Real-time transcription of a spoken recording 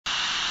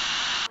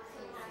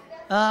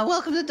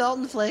Welcome to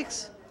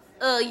DaltonFlix.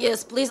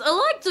 Yes, please. I'd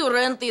like to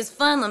rent these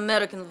fine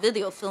American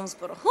video films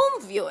for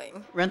home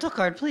viewing. Rental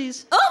card,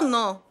 please. Oh,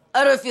 no.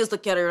 I refuse to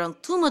carry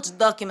around too much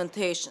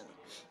documentation.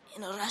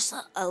 In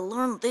Russia, I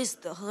learned this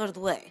the hard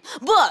way.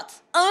 But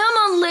I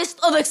am on list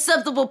of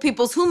acceptable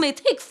peoples who may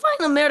take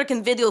fine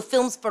American video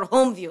films for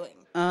home viewing.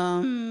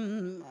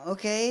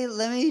 Okay,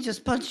 let me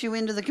just punch you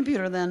into the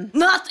computer then.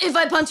 Not if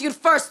I punch you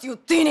first, you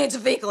teenage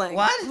weakling.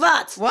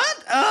 What?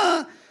 What?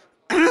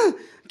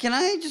 Can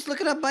I just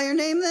look it up by your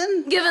name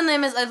then? Given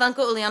name is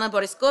Ivanka Uliana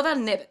Boriskova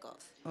Nebekov.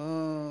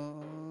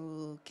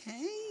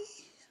 Okay.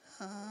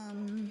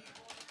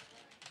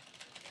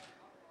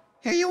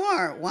 Here you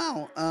are.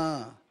 Wow.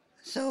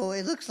 So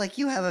it looks like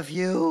you have a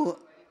few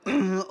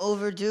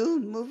overdue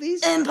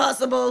movies.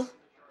 Impossible.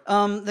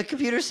 The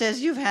computer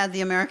says you've had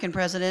the American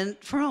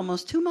president for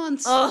almost 2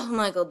 months. Oh,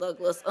 Michael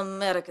Douglas,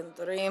 American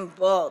Dream,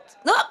 but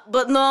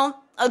no,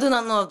 I do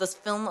not know of this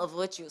film of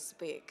which you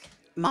speak.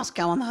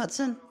 Moscow on the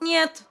Hudson?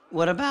 Yet.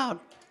 What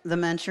about The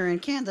Manchurian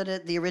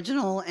Candidate, the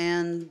original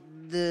and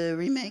the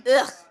remake?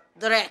 Ugh,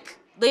 Drek.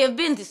 They have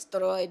been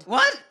destroyed.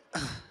 What?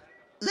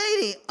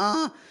 Lady,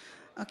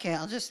 okay,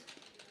 I'll just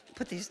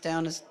put these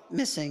down as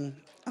missing.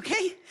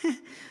 Okay?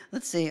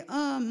 Let's see.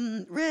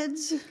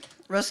 Reds,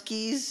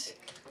 Ruskies,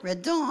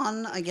 Red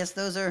Dawn, I guess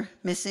those are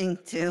missing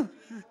too.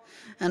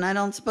 And I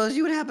don't suppose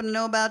you would happen to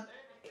know about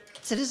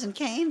Citizen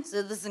Kane?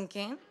 Citizen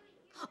Kane?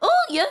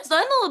 Oh, yes,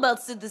 I know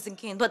about Citizen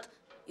Kane, but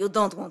you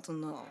don't want to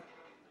know.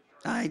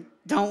 I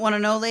don't want to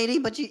know, lady,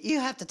 but you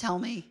have to tell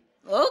me.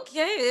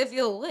 Okay, if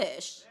you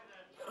wish.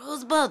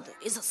 Rosebud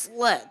is a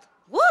sled.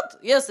 What?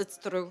 Yes, it's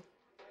true.